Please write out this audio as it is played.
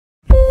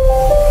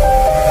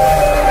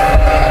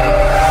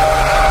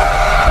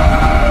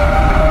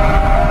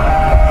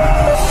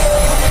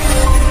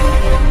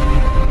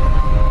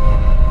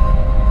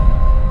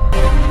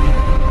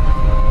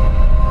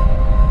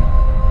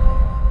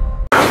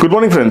Good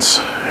morning friends.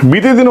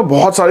 बीते दिनों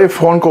बहुत सारे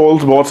फ़ोन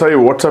कॉल्स, बहुत सारे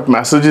व्हाट्सएप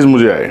मैसेजेस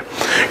मुझे आए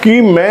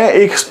कि मैं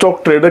एक स्टॉक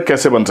ट्रेडर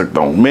कैसे बन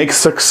सकता हूं, मैं एक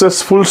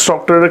सक्सेसफुल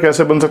स्टॉक ट्रेडर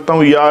कैसे बन सकता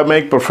हूं, या मैं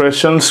एक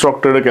प्रोफेशनल स्टॉक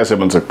ट्रेडर कैसे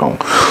बन सकता हूं।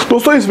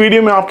 दोस्तों, इस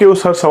वीडियो में आपके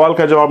उस हर सवाल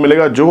का जवाब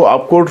मिलेगा जो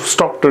आपको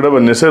स्टॉक ट्रेडर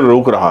बनने से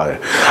रोक रहा है।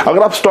 अगर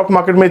आप स्टॉक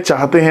मार्केट में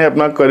चाहते हैं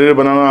अपना करियर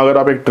बनाना, अगर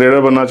आप एक ट्रेडर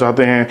बनना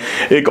चाहते हैं,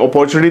 एक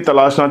अपॉर्चुनिटी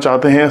तलाशना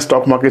चाहते हैं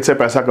स्टॉक मार्केट से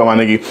पैसा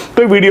कमाने की,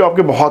 तो ये वीडियो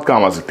आपके बहुत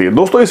काम आ सकती है।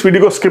 दोस्तों, इस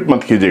वीडियो को स्किप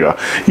मत कीजिएगा।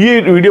 ये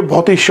वीडियो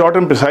बहुत ही शॉर्ट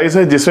एंड प्रिसाइज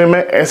है, जिसमें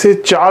मैं ऐसे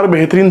 4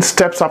 बेहतरीन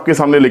स्टेप्स आपके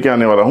सामने लेके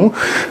आने वाला हूं,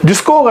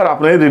 जिसको अगर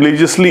आपने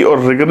रिलीजियसली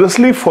और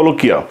रिगरसली फॉलो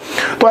किया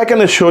तो I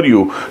can assure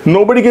you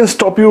nobody can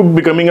stop you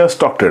becoming a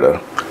stock trader,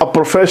 a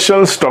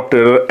professional stock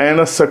trader and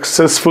a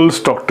successful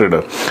stock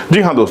trader.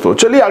 जी हाँ दोस्तों,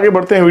 चलिए आगे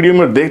बढ़ते हैं। वीडियो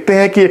में देखते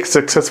हैं कि एक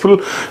सक्सेसफुल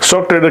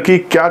स्टॉक ट्रेडर की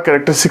क्या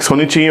कैरेक्टरिस्टिक्स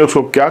होनी चाहिए,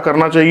 उसको क्या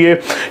करना चाहिए,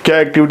 क्या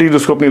एक्टिविटीज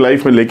उसको अपनी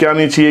लाइफ में लेके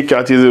आनी चाहिए,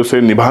 क्या चीजें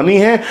उसे निभानी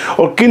है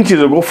और किन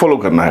चीजों को फॉलो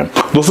करना है।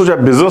 दोस्तों, चाहे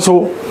बिजनेस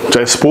हो,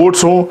 चाहे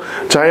स्पोर्ट्स हो,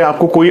 चाहे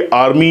आपको कोई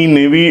आर्मी,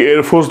 नेवी,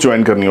 एयरफोर्स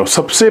ज्वाइन करनी हो,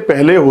 सबसे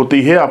पहले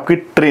होती है आपकी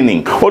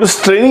ट्रेनिंग। और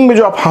इस ट्रेनिंग में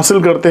जो आप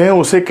हासिल करते हैं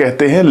उसे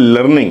कहते हैं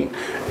लर्निंग,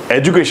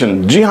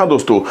 एजुकेशन। जी हाँ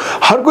दोस्तों,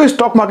 हर कोई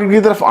स्टॉक मार्केट की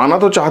तरफ आना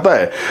तो चाहता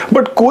है,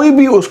 बट कोई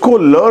भी उसको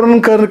लर्न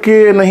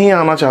करके नहीं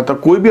आना चाहता,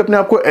 कोई भी अपने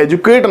आप को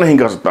एजुकेट नहीं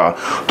कर सकता।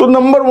 तो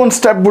number 1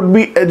 step would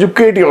be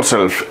educate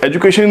yourself.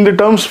 Education in the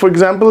terms, for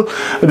example,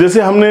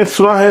 जैसे हमने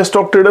सुना है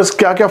स्टॉक ट्रेडर्स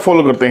क्या क्या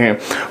फॉलो करते हैं।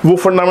 वो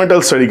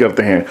फंडामेंटल स्टडी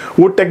करते हैं,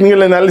 वो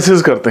टेक्निकल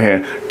एनालिसिस करते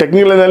हैं।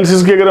 टेक्निकल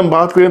एनालिसिस की अगर हम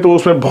बात करें तो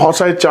उसमें बहुत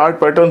सारे चार्ट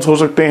पैटर्न्स हो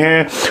सकते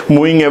हैं,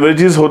 मूविंग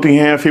एवरेजेस होती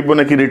हैं,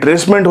 फिबोनाची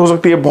रिट्रेसमेंट हो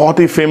सकती है, बहुत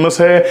ही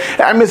फेमस है,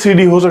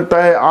 MACD हो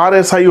सकता है,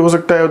 RSI हो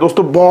सकता है।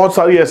 दोस्तों, बहुत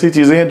सारी ऐसी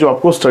चीजें हैं जो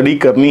आपको स्टडी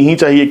करनी ही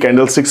चाहिए।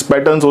 कैंडलस्टिक्स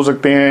पैटर्न्स हो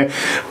सकते हैं,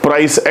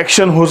 प्राइस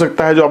एक्शन हो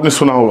सकता है जो आपने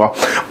सुना होगा।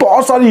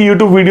 बहुत सारी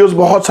यूट्यूब वीडियोस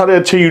बहुत सारे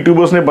अच्छे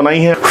यूट्यूबर्स ने बनाई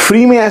हैं।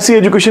 फ्री में ऐसी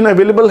एजुकेशन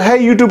अवेलेबल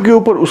है यूट्यूब के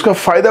ऊपर, उसका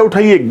फायदा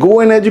उठाइए।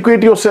 Go and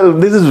educate yourself,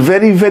 this is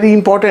very very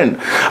important.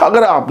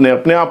 अगर आपने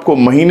अपने आप को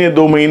महीने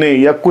 2 महीने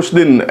या कुछ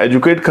दिन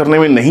एजुकेट करने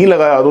में नहीं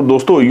लगाया तो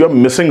दोस्तों यू आर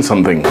मिसिंग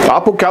समथिंग।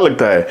 आपको क्या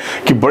लगता है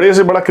कि बड़े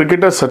से बड़ा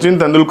क्रिकेटर सचिन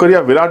तेंदुलकर या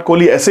विराट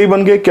कोहली ऐसे ही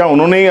बन गए? क्या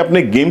उन्होंने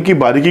अपने गेम की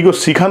बारीकी को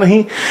सीखा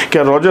नहीं?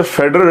 क्या रॉजर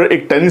फेडरर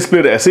एक टेनिस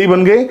प्लेयर ऐसे ही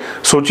बन गए?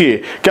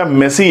 सोचिए, क्या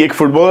मेसी एक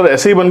फुटबॉलर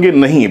ऐसे ही बन गए?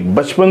 नहीं,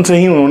 बचपन से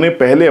ही उन्होंने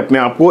पहले अपने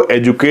आप को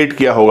एजुकेट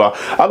किया होगा।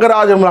 अगर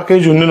आज हम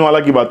राकेश झुनझुनवाला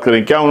की बात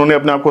करें, क्या उन्होंने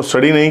अपने आप को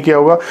स्टडी नहीं किया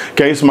होगा?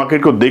 क्या इस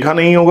मार्केट को देखा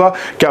नहीं होगा?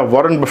 क्या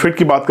वॉरेन बफेट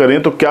की बात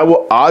करें तो क्या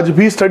वो आज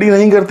भी स्टडी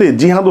नहीं करते?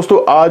 जी हाँ दोस्तों,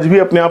 आज भी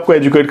अपने आप को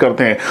एजुकेट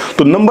करते हैं।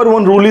 तो number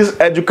 1 rule is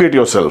educate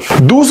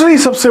yourself. दूसरी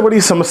सबसे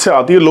बड़ी समस्या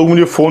आती है, लोग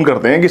मुझे फोन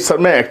करते हैं कि सर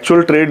मैं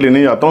एक्चुअल ट्रेड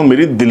लेने जाता हूं,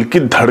 मेरी दिल की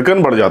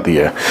धड़कन बढ़ जाती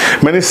है,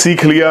 मैंने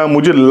सीख लिया,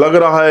 मुझे लग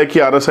रहा है कि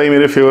RSI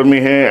मेरे फेवर में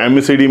है,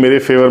 MACD मेरे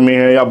फेवर में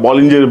है, या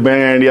बॉलिंजर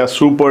बैंड या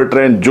सुपर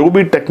ट्रेंड, जो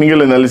भी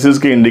टेक्निकल एनालिसिस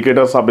के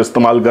इंडिकेटर्स आप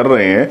इस्तेमाल कर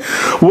रहे हैं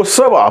वो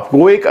सब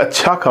आपको एक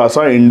अच्छा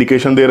खासा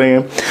इंडिकेशन दे रहे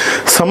हैं।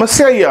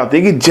 समस्या ये आती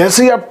है कि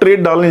जैसे ही आप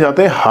ट्रेड डालने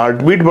जाते हैं,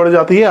 हार्ट बीट बढ़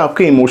जाती है,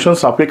 आपके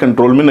इमोशंस आपके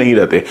कंट्रोल में नहीं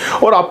रहते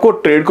और आपको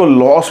ट्रेड को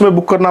लॉस में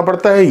बुक करना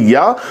पड़ता है,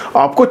 या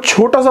आपको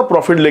छोटा सा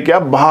प्रॉफिट लेके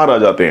आप बाहर आ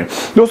जाते हैं।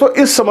 दोस्तों,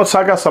 इस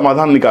समस्या का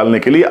समाधान निकालने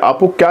के लिए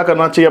आपको क्या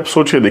करना चाहिए, आप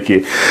सोचिए।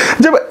 देखिए,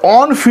 जब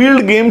ऑन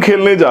फील्ड गेम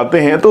खेलने जाते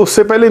हैं तो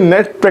उससे पहले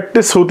नेट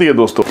प्रैक्टिस होती है।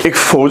 दोस्तों, एक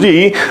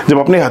फौजी जब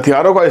अपने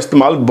हथियारों का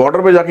इस्तेमाल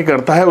बॉर्डर पे जाके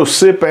करता है,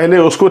 उससे पहले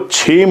उसको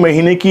 6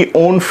 महीने की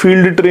ऑन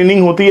फील्ड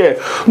ट्रेनिंग होती है।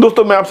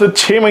 दोस्तों, मैं आपसे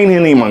 6 महीने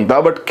नहीं मांगता,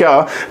 बट क्या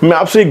मैं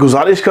आपसे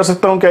गुजारिश कर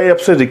सकता हूं, क्या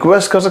आपसे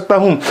रिक्वेस्ट कर सकता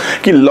हूं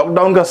कि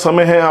लॉकडाउन का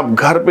समय है, आप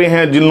घर पे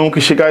हैं, जिन लोगों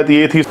की शिकायत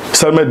ये थी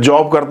सर मैं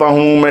जॉब करता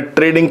हूं, मैं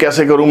ट्रेडिंग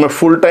कैसे करूं, मैं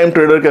फुल टाइम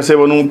ट्रेडर कैसे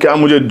बनूं, क्या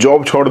मुझे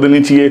जॉब छोड़ देनी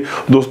चाहिए?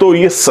 दोस्तों,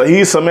 ये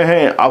सही समय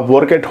है। आप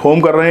वर्क एट होम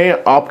कर रहे हैं,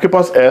 आपके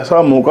पास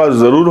ऐसा मौका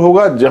जरूर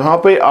होगा जहां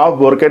पे आप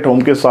वर्क एट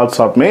होम के साथ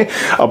साथ में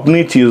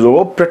अपनी चीजों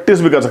को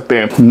प्रैक्टिस भी कर सकते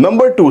हैं।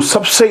 नंबर 2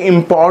 सबसे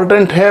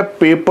इंपॉर्टेंट है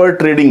paper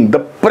trading, the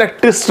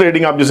practice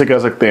trading आप जिसे कह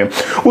सकते हैं।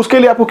 उसके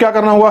लिए आपको क्या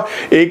करना होगा,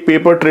 एक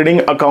पेपर ट्रेडिंग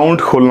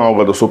अकाउंट खोलना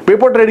होगा। दोस्तों,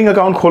 पेपर ट्रेडिंग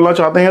अकाउंट खोलना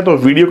चाहते हैं तो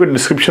वीडियो के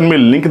डिस्क्रिप्शन में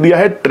लिंक दिया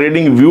है,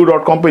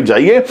 tradingview.com पे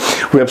जाइए,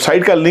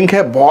 वेबसाइट का लिंक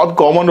है, बहुत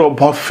कॉमन और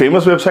बहुत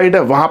फेमस वेबसाइट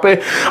है। वहां पे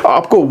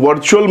आपको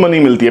वर्चुअल मनी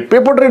मिलती है।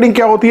 पेपर ट्रेडिंग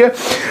क्या होती है?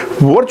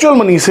 वर्चुअल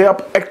मनी से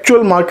आप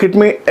एक्चुअल मार्केट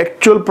में,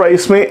 एक्चुअल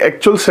प्राइस में,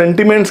 एक्चुअल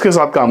सेंटिमेंट्स के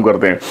साथ काम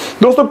करते हैं।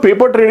 दोस्तों,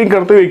 पेपर ट्रेडिंग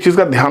करते हुए एक चीज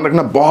का ध्यान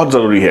रखना बहुत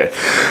जरूरी है,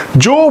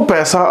 जो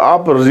पैसा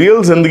आप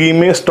रियल जिंदगी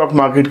में स्टॉक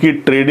मार्केट की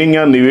ट्रेडिंग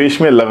या निवेश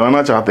में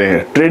लगाना चाहते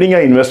हैं, ट्रेडिंग या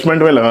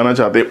इन्वेस्टमेंट में लगाना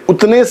चाहते हैं,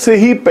 उतने से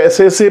ही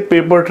पैसे से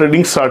पेपर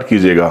ट्रेडिंग स्टार्ट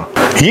कीजिएगा।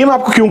 ये मैं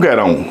आपको क्यों कह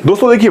रहा हूं?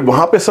 दोस्तों देखिए,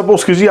 वहां पे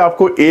सपोज कीजिए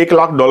आपको $1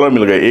 लाख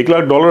मिल गए। $1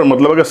 लाख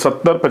मतलब अगर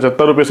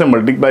 70-75 रुपए से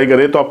मल्टीप्लाई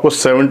करें तो आपको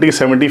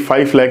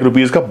 70-75 लाख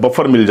रुपीस का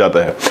बफर मिल जाता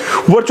है।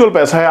 वर्चुअल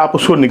पैसा है, आप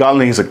उसको निकाल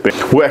नहीं सकते।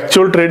 वो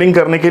एक्चुअल ट्रेडिंग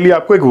करने करने के लिए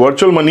आपको एक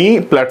वर्चुअल मनी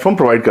प्लेटफॉर्म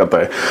प्रोवाइड करता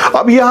है।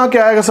 अब यहाँ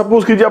क्या आएगा,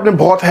 सपोज कीजिए आपने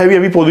बहुत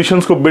हैवी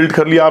पोजीशंस को बिल्ड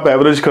कर लिया, आप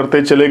एवरेज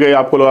करते चले गए,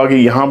 आपको लगा कि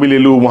यहाँ भी ले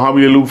लूँ वहां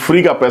भी ले लूँ,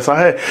 फ्री का पैसा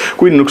है,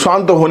 कोई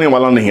नुकसान तो होने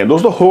वाला नहीं है।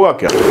 दोस्तों होगा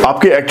क्या,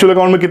 आपके एक्चुअल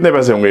अकाउंट में कितने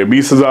पैसे होंगे,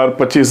 20,000,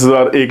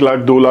 25,000, 1 लाख,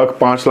 2 लाख,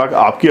 5 लाख,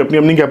 आपकी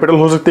अपनी कैपिटल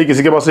हो सकती है,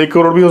 किसी के पास 1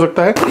 करोड़ भी हो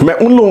सकता है। मैं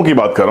उन लोगों की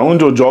बात कर रहा हूं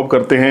जो जॉब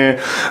करते हैं,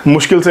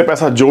 मुश्किल से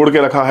पैसा जोड़ के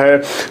रखा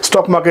है,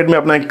 स्टॉक मार्केट में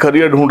अपना एक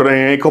करियर ढूंढ रहे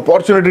हैं, एक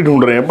अपॉर्चुनिटी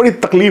ढूंढ रहे हैं। बड़ी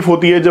तकलीफ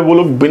होती है जब वो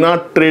लोग बिना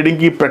ट्रेडिंग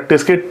की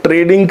प्रैक्टिस के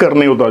ट्रेडिंग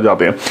करने उतर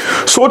जाते हैं।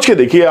 सोच के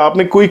देखिए,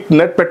 आपने कोई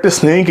नेट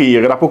प्रैक्टिस नहीं की,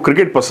 अगर आपको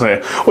क्रिकेट पसंद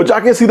है और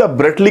जाके सीधा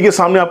ब्रेटली के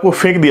सामने आपको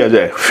फेंक दिया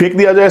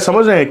जाए,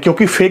 समझ रहे हैं,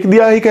 क्योंकि फेंक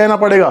दिया ही कहना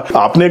पड़ेगा।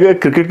 आपने अगर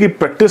क्रिकेट की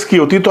प्रैक्टिस की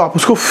होती तो आप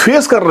उसको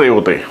फेस कर रहे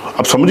होते,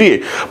 आप समझिए।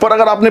 पर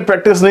अगर आपने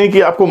प्रैक्टिस नहीं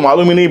की, आपको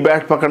मालूम ही नहीं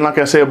बैट पकड़ना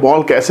कैसे,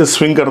 बॉल कैसे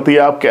स्विंग करती है,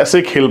 आप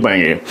कैसे खेल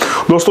पाएंगे।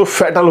 दोस्तों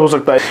फैटल हो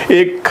सकता है,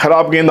 एक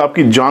खराब गेंद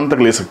आपकी जान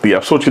तक ले सकती है।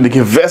 आप सोचिए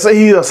देखिए, वैसे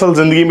ही असल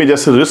जिंदगी में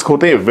जैसे रिस्क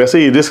होते हैं, वैसे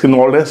ही रिस्क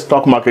इन्वॉल्व है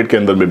स्टॉक मार्केट के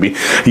अंदर में भी।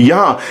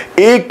 यहाँ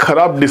एक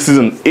खराब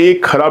डिसीजन,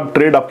 एक खराब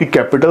ट्रेड आपकी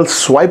कैपिटल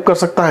स्वाइप कर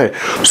सकता है।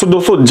 सो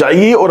दोस्तों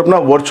जाइए और अपना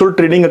वर्चुअल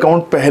ट्रेडिंग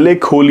अकाउंट पहले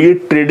खोलिए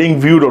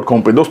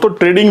tradingview.com पे। दोस्तों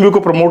ट्रेडिंग व्यू को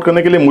प्रमोट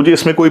करने के लिए मुझे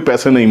इसमें कोई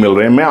पैसे नहीं मिल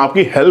रहे हैं, मैं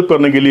आपकी हेल्प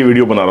करने के लिए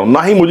वीडियो बना रहा हूं,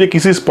 ना ही मुझे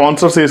किसी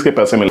स्पॉन्सर से इसके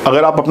पैसे मिले।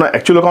 अगर आप अपना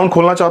एक्चुअल अकाउंट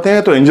खोलना चाहते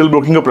हैं तो एंजल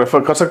ब्रोकिंग को प्रेफर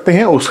कर सकते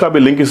हैं, उसका भी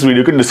लिंक इस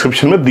वीडियो के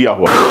डिस्क्रिप्शन में दिया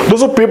हुआ।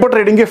 दोस्तों पेपर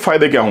ट्रेडिंग के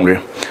फायदे क्या होंगे,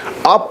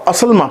 आप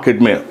असल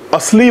मार्केट में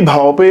असली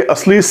भाव पे,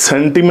 असली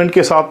सेंटीमेंट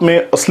के साथ में,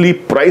 असली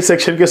प्राइस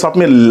एक्शन के साथ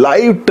में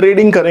लाइव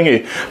ट्रेडिंग करेंगे।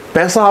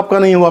 पैसा आपका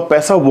नहीं होगा,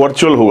 पैसा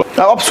वर्चुअल होगा।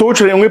 अब आप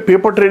सोच रहे होंगे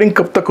पेपर ट्रेडिंग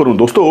कब तक करूं।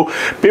 दोस्तों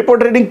पेपर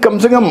ट्रेडिंग कम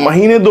से कम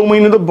महीने 2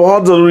 महीने तो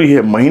बहुत जरूरी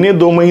है। महीने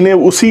 2 महीने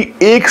उसी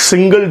एक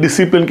सिंगल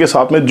डिसिप्लिन के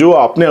साथ में जो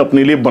आपने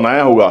अपने लिए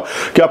बनाया होगा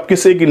कि आप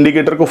किस एक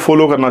इंडिकेटर को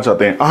फॉलो करना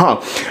चाहते हैं। हाँ,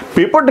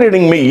 पेपर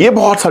ट्रेडिंग में ये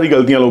बहुत सारी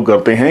गलतियां लोग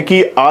करते हैं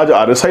कि आज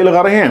RSI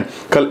लगा रहे हैं,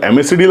 कल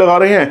MACD लगा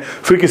रहे हैं,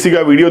 फिर किसी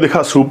का वीडियो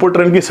देखा सुपर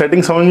ट्रेंड की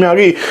सेटिंग समझ में आ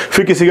गई,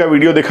 फिर किसी का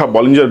वीडियो देखा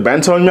बॉलिंजर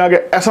बैंड समझ में आ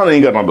गया। ऐसा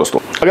नहीं करना दोस्तों।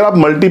 अगर आप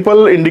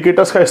मल्टीपल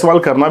इंडिकेटर्स का इस्तेमाल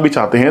करना भी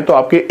चाहते हैं तो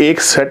आपके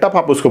एक सेटअप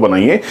आप उसको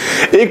बनाइए,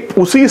 एक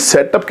उसी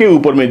सेटअप के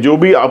ऊपर में जो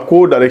भी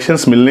आपको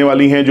डायरेक्शंस मिलने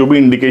वाली हैं, जो भी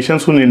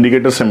इंडिकेशंस उन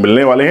इंडिकेटर से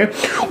मिलने वाले हैं,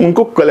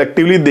 उनको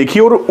कलेक्टिवली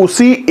देखिए और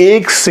उसी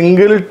एक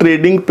सिंगल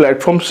ट्रेडिंग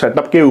प्लेटफॉर्म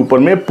सेटअप के ऊपर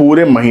में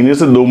पूरे महीने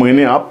से 2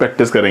 महीने आप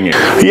प्रैक्टिस करेंगे।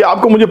 ये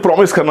आपको मुझे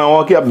प्रॉमिस करना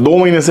होगा कि आप 2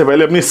 महीने से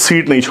पहले अपनी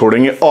सीट नहीं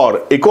छोड़ेंगे।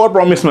 और एक और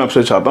प्रॉमिस मैं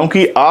आपसे चाहता हूं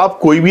कि आप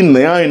कोई भी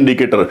नया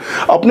इंडिकेटर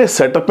अपने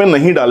सेटअप में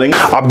नहीं डालेंगे।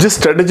 आप जिस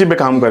स्ट्रेटेजी पे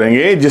काम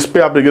करेंगे, जिस पे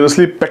आप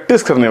रिगुलरली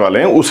प्रैक्टिस करने वाले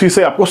हैं, उसी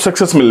से आपको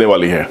सक्सेस मिलने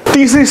वाली है।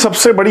 तीसरी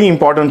सबसे बड़ी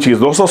इंपॉर्टेंट चीज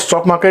दोस्तों,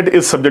 stock market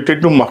is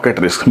subjected to market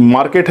risk.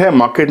 Market है,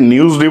 मार्केट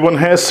न्यूज ड्रिवन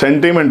है,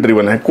 सेंटिमेंट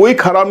ड्रिवन है। कोई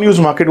खराब न्यूज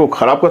मार्केट को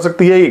खराब कर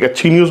सकती है, एक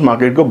अच्छी न्यूज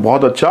मार्केट को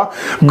बहुत अच्छा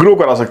ग्रो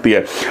करा सकती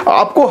है।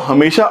 आपको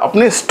हमेशा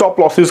अपने स्टॉप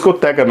लॉसेस को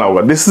तय करना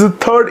होगा। This is the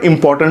third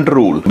important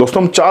rule.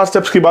 दोस्तों हम 4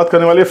 स्टेप्स की बात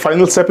करने वाले,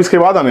 फाइनल स्टेप इसके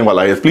बाद आने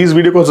वाला है, प्लीज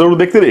वीडियो को जरूर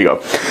देखते रहिएगा।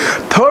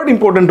 थर्ड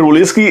इंपॉर्टेंट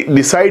रूल इज कि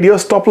डिसाइड योर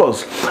स्टॉप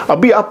लॉस।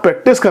 अभी आप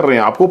प्रैक्टिस कर रहे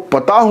हैं, आपको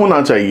पता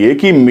होना चाहिए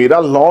कि मेरा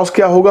लॉस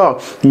क्या होगा,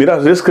 मेरा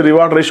रिस्क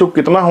रिवार्ड रेशियो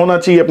कितना होना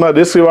चाहिए। अपना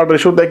रिस्क रिवार्ड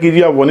रेशियो तय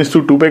कीजिए। आप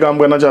 1:2 पे काम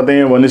करना चाहते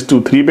हैं,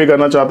 1:3 पे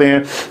करना चाहते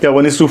हैं, या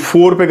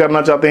 1:4 पे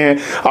करना चाहते हैं।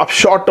 आप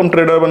शॉर्ट टर्म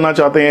ट्रेडर बनना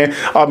चाहते हैं,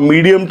 आप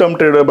मीडियम टर्म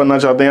ट्रेडर बनना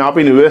चाहते हैं, आप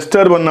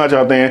इन्वेस्टर बनना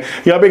चाहते हैं,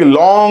 या आप एक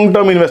लॉन्ग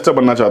टर्म इन्वेस्टर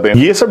बनना चाहते हैं।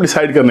 ये सब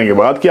डिसाइड करने के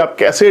बाद कि आप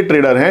कैसे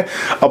ट्रेडर हैं,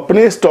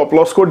 अपने स्टॉप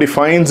लॉस को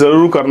डिफाइन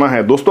जरूर करना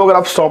है। दोस्तों अगर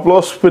आप स्टॉप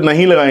लॉस पे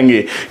नहीं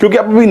लगाएंगे, क्योंकि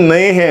आप अभी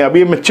नए हैं,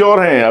 अभी मैच्योर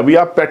हैं, अभी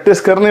आप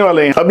प्रैक्टिस करने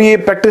वाले हैं, अभी ये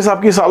प्रैक्टिस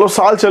आपकी सालों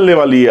साल चलने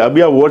वाली है,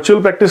 अभी आप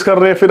वर्चुअल प्रैक्टिस कर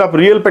रहे हैं, फिर आप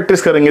रियल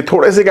प्रैक्टिस करेंगे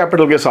थोड़े से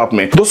कैपिटल के साथ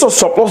में। दोस्तों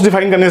स्टॉप लॉस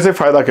डिफाइन करने से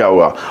फायदा क्या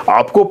होगा,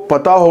 आपको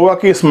पता होगा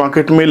कि इस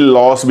मार्केट में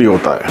लॉस भी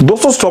होता है।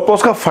 दोस्तों स्टॉप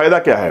लॉस का फायदा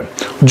क्या है,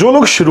 जो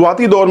लोग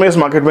शुरुआती दौर में इस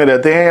मार्केट में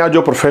रहते हैं या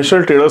जो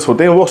प्रोफेशनल ट्रेडर्स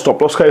होते हैं, वो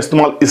स्टॉप लॉस का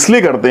इस्तेमाल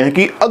इसलिए करते हैं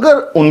कि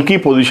अगर उनकी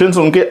पोजीशंस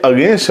उनके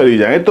अगेंस्ट चली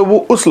जाए तो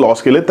वो उस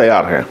लॉस के लिए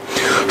तैयार है।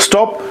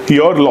 स्टॉप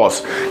योर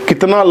लॉस,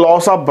 कितना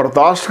लॉस आप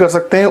बर्दाश्त कर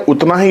सकते हैं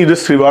उतना ही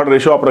रिस्क रिवार्ड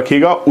रेशियो आप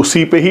रखिएगा,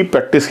 उसी पे ही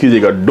प्रैक्टिस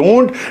कीजिएगा।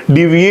 Don't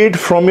deviate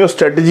from your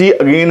strategy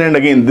again and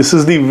again. This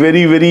is the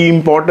very very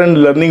important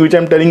learning which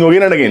I am telling you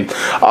again and again.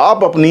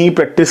 आप अपनी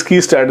प्रैक्टिस की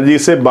स्ट्रेटेजी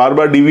से बार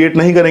बार डिविएट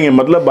नहीं करेंगे,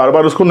 मतलब बार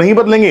बार उसको नहीं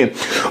बदलेंगे।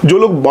 जो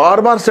लोग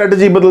बार बार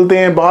स्ट्रेटेजी बदलते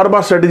हैं, बार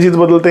बार स्ट्रेटेजीज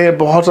बदलते हैं,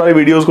 बहुत सारे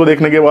वीडियोस को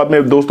देखने के बाद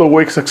में दोस्तों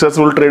वो एक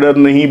सक्सेसफुल ट्रेडर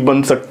नहीं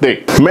बन सकते।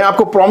 मैं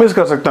आपको प्रॉमिस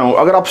कर सकता हूं,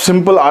 अगर आप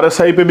सिंपल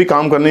RSI पे भी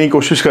काम करने की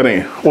कोशिश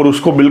करें और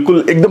उसको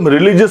बिल्कुल एकदम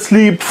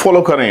रिलीजियसली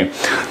फॉलो करें,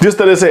 जिस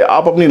तरह से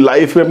आप अपनी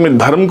लाइफ में अपने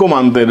धर्म को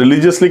मानते हैं।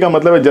 रिलीजियसली का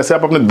मतलब है जैसे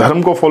आप अपने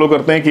धर्म को फॉलो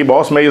करते हैं कि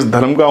बॉस मैं इस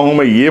धर्म का हूं,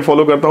 मैं ये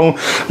फॉलो करता हूं,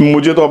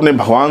 मुझे तो अपने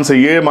भगवान से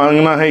ये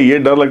मांगना है, ये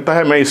डर लगता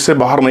है, मैं इससे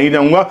बाहर नहीं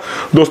जाऊंगा।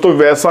 दोस्तों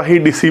वैसा ही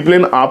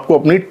डिसिप्लिन आपको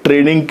अपनी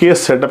ट्रेडिंग के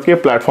सेटअप के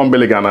प्लेटफॉर्म पे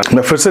लेके आना है।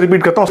 मैं फिर से रिपीट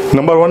कंप्लीट करता हूँ।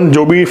 नंबर 1,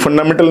 जो भी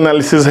फंडामेंटल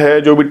एनालिसिस है,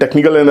 जो भी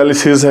टेक्निकल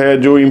एनालिसिस है,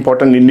 जो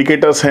इंपॉर्टेंट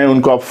इंडिकेटर्स हैं,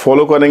 उनको आप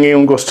फॉलो करेंगे,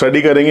 उनको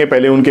स्टडी करेंगे,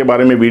 पहले उनके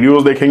बारे में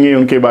वीडियोस देखेंगे,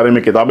 उनके बारे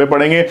में किताबें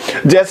पढ़ेंगे,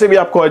 जैसे भी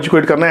आपको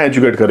एजुकेट करना है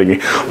एजुकेट करेंगे।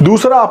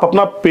 दूसरा, आप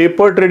अपना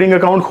पेपर ट्रेडिंग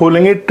अकाउंट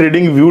खोलेंगे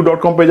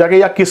tradingview.com पे जाके,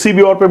 या किसी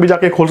भी और पे भी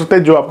जाके खोल सकते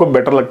हैं जो आपको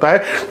बेटर लगता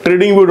है।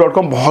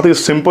 tradingview.com बहुत ही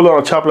सिंपल और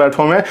अच्छा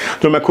प्लेटफॉर्म है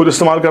जो मैं खुद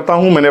इस्तेमाल करता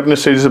हूं। मैंने अपने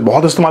स्ट्रेटजी से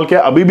बहुत इस्तेमाल किया।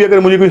 अभी भी अगर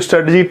मुझे कोई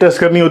स्ट्रेटजी टेस्ट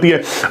करनी होती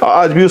है,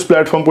 आज भी उस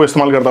प्लेटफॉर्म को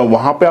इस्तेमाल करता हूं।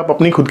 वहां पे आप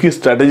अपनी खुद की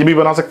स्ट्रेटजी भी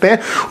बना सकते हैं,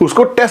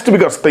 उसको टेस्ट भी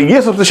कर सकते हैं।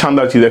 ये सबसे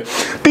शानदार चीज है।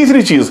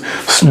 तीसरी चीज,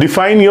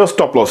 define your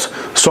stop loss.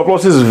 Stop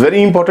loss is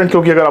very important,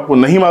 क्योंकि अगर आपको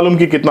नहीं मालूम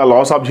कि कितना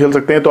लॉस आप झेल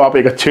सकते हैं तो आप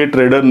एक अच्छे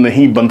ट्रेडर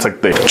नहीं बन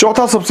सकते।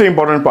 चौथा सबसे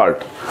important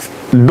part,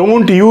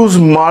 don't use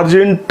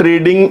margin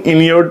trading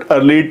in your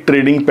early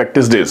trading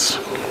practice days.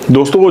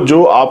 दोस्तों,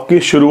 जो आपके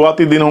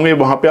शुरुआती दिन होंगे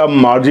वहां पे आप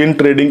मार्जिन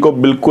ट्रेडिंग को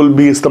बिल्कुल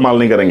भी इस्तेमाल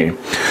नहीं करेंगे।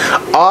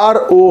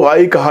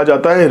 ROI कहा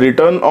जाता है,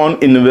 रिटर्न ऑन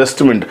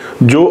इन्वेस्टमेंट।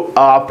 जो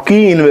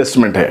आपकी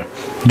इन्वेस्टमेंट है,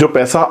 जो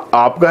पैसा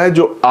आपका है,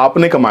 जो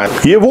आपने कमाया,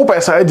 ये वो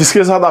पैसा है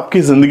जिसके साथ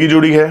आपकी जिंदगी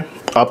जुड़ी है,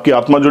 आपकी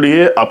आत्मा जुड़ी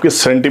है, आपके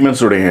सेंटिमेंट्स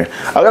जुड़े हैं।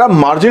 अगर आप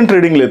मार्जिन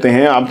ट्रेडिंग लेते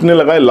हैं, आपने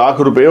लगाए लाख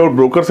रुपए और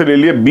ब्रोकर से ले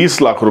लिए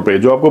 20 लाख रुपए,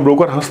 जो आपको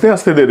ब्रोकर हंसते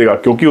हंसते दे देगा,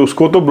 क्योंकि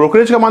उसको तो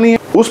ब्रोकरेज कमानी है।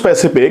 उस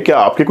पैसे पे क्या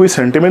आपके कोई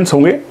सेंटिमेंट्स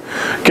होंगे?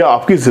 क्या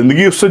आपकी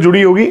जिंदगी उससे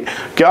जुड़ी होगी?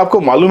 क्या आपको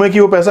मालूम है कि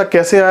वो पैसा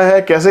कैसे आया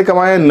है, कैसे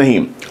कमाया है?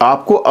 नहीं।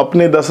 आपको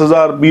अपने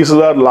 10,000,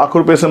 20,000, लाख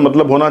रुपए से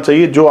मतलब होना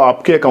चाहिए जो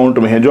आपके अकाउंट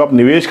में है, जो आप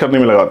निवेश करने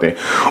में लगाते हैं,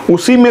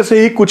 उसी में से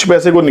ही कुछ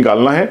पैसे को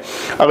निकालना है।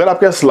 अगर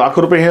आपके पास लाख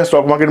रुपए हैं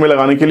स्टॉक मार्केट में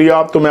लगाने के लिए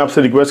तो मैं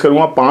आपसे रिक्वेस्ट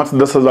करूंगा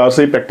 5-10 हजार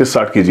से प्रैक्टिस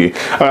स्टार्ट कीजिए।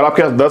 अगर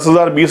आपके पास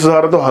 10,000,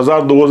 20,000 है तो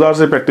 1,000-2,000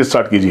 से प्रैक्टिस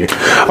स्टार्ट कीजिए।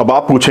 अब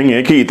आप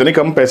पूछेंगे कि इतने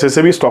कम पैसे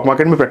से भी स्टॉक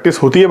मार्केट में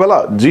प्रैक्टिस होती है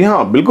भला? जी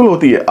हाँ, बिल्कुल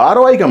होती है।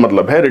 ROI का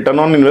मतलब है रिटर्न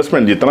ऑन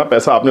इन्वेस्टमेंट। जितना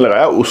पैसा आपने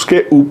लगाया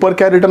उसके ऊपर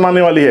क्या रिटर्न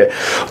आने वाली है।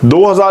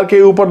 2,000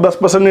 के ऊपर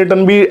 10%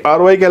 रिटर्न भी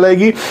ROI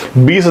कहलाएगी,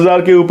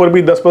 20,000 के ऊपर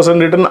भी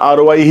 10% रिटर्न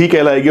ROI ही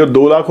कहलाएगी, और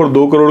 2 लाख और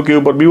 2 करोड़ के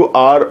ऊपर भी वो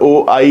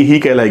ROI ही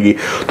कहलाएगी।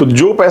 तो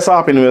जो पैसा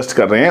आप इन्वेस्ट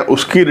कर रहे हैं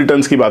उसकी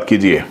रिटर्न्स की बात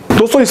कीजिए।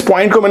 दोस्तों, इस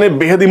पॉइंट को मैंने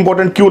बेहद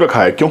इंपॉर्टेंट क्यों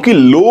रखा है? क्योंकि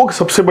लोग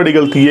सबसे बड़ी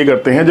गलती ये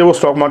करते हैं जब वो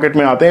स्टॉक मार्केट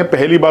में आते हैं,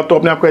 पहली बात तो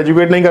अपने आप को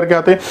एजुकेट नहीं करके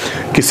आते,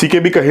 किसी के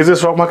भी कहे से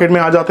स्टॉक मार्केट में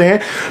आ जाते हैं।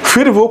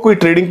 फिर वो कोई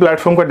ट्रेडिंग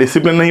प्लेटफॉर्म का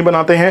डिसिप्लिन नहीं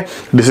बनाते हैं।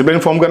 डिसिप्लिन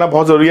फॉर्म करना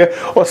बहुत जरूरी है।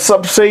 और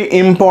सबसे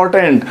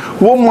इंपॉर्टेंट,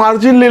 वो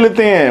मार्जिन ले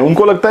लेते हैं।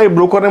 उनको लगता है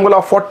ब्रोकर ने बोला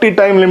 40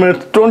 टाइम लिमिट,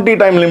 20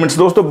 टाइम लिमिट्स।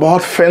 दोस्तों,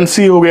 बहुत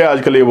फैंसी हो गया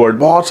आजकल ये वर्ड।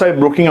 बहुत सारे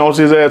ब्रोकिंग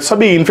हाउसेज है,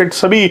 सभी इनफैक्ट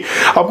सभी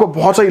आपको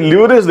बहुत सारी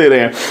लिवरेज दे रहे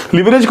हैं।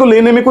 लिवरेज को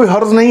लेने में कोई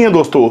हर्ज नहीं है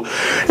दोस्तों।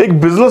 एक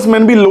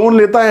बिजनेसमैन भी लोन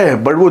लेता है,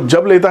 बट वो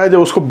जब लेता है जब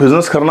उसको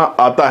बिजनेस करना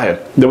आता है,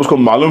 जब उसको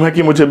मालूम है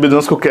कि मुझे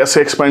बिजनेस को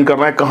कैसे एक्सपेंड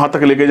करना है, कहां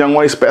तक लेके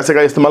जाऊंगा, इस पैसे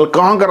का इस्तेमाल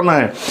कहां करना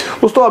है।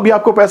 दोस्तों, अभी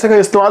आपको पैसे का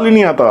इस्तेमाल ही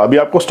नहीं आता, अभी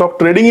आपको स्टॉक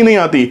ट्रेडिंग ही नहीं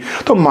आती,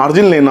 तो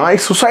मार्जिन लेना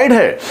एक सुसाइड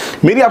है।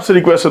 मेरी आपसे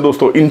रिक्वेस्ट है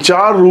दोस्तों, इन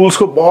 4 रूल्स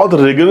को बहुत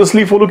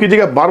रिगरसली फॉलो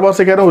कीजिएगा। बार बार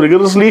से कह रहा हूं,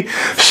 रिगरसली,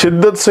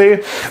 शिद्दत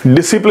से,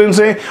 डिसिप्लिन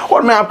से।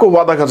 और मैं आपको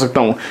वादा कर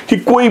सकता हूं कि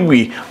कोई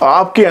भी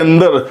आपके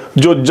अंदर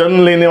जो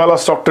जन्म लेने वाला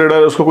स्टॉक ट्रेडर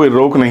है उसको कोई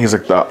रोक नहीं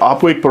सकता।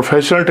 आपको एक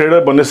प्रोफेशनल ट्रेडर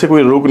बनने से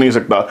कोई रोक नहीं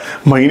सकता।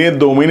 महीने,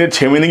 2 महीने,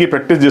 6 महीने की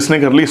प्रैक्टिस जिसने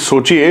कर ली,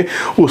 सोचिए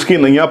उसकी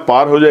नैया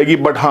पार हो जाएगी।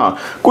 बट हाँ,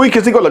 कोई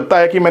किसी को लगता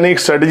है कि मैंने एक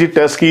स्ट्रेटेजी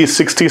टेस्ट की,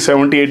 60,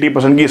 70,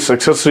 80% की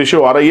सक्सेस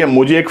रेशियो आ रही है,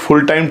 मुझे एक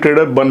फुल टाइम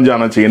ट्रेडर बन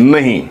जाना चाहिए।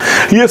 नहीं,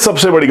 ये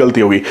सबसे बड़ी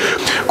गलती होगी।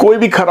 कोई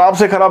भी खराब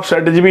से खराब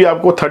स्ट्रेटेजी भी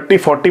आपको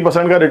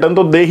 30-40% का रिटर्न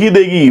तो दे ही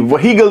देगी,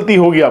 वही गलती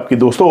होगी आपकी।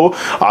 दोस्तों,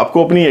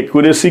 आपको अपनी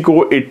एक्यूरेसी को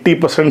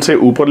 80% से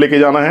ऊपर लेके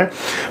जाना है।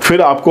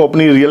 फिर आपको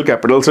अपनी रियल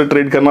कैपिटल से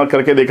ट्रेड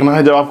करके देखना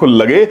है। जब आपको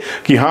लगे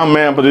कि हाँ,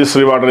 मैं रिस्क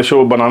रिवार्ड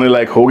रेशियो बनाने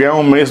लायक हो गया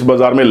हूं, मैं इस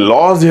बाजार में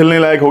लॉस झेलने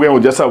लायक हो गया हूं,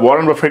 जैसा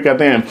वॉरेन बफेट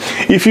कहते हैं,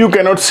 if you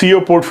can not see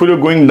your portfolio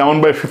going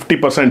down by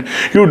 50%,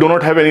 you do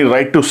not have any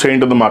right to से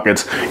इनटू द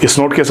मार्केट्स। इस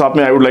नोट के साथ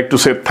में आई वुड लाइक टू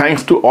से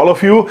thanks to all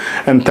of you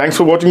and thanks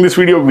for watching this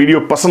video. Video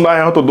पसंद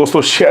आया हो तो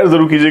दोस्तों शेयर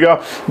जरूर कीजिएगा,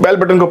 बेल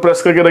बटन को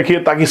प्रेस करके रखिए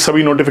ताकि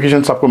सभी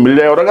नोटिफिकेशन आपको मिल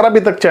जाए। और अगर अभी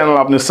तक चैनल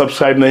आपने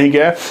सब्सक्राइब नहीं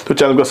किया है तो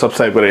चैनल को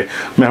सब्सक्राइब करें।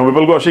 मैं हूं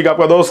विपुल कौशिक,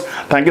 आपका दोस्त।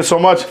 Thank you so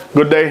much.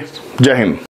 Good day. जय हिंद।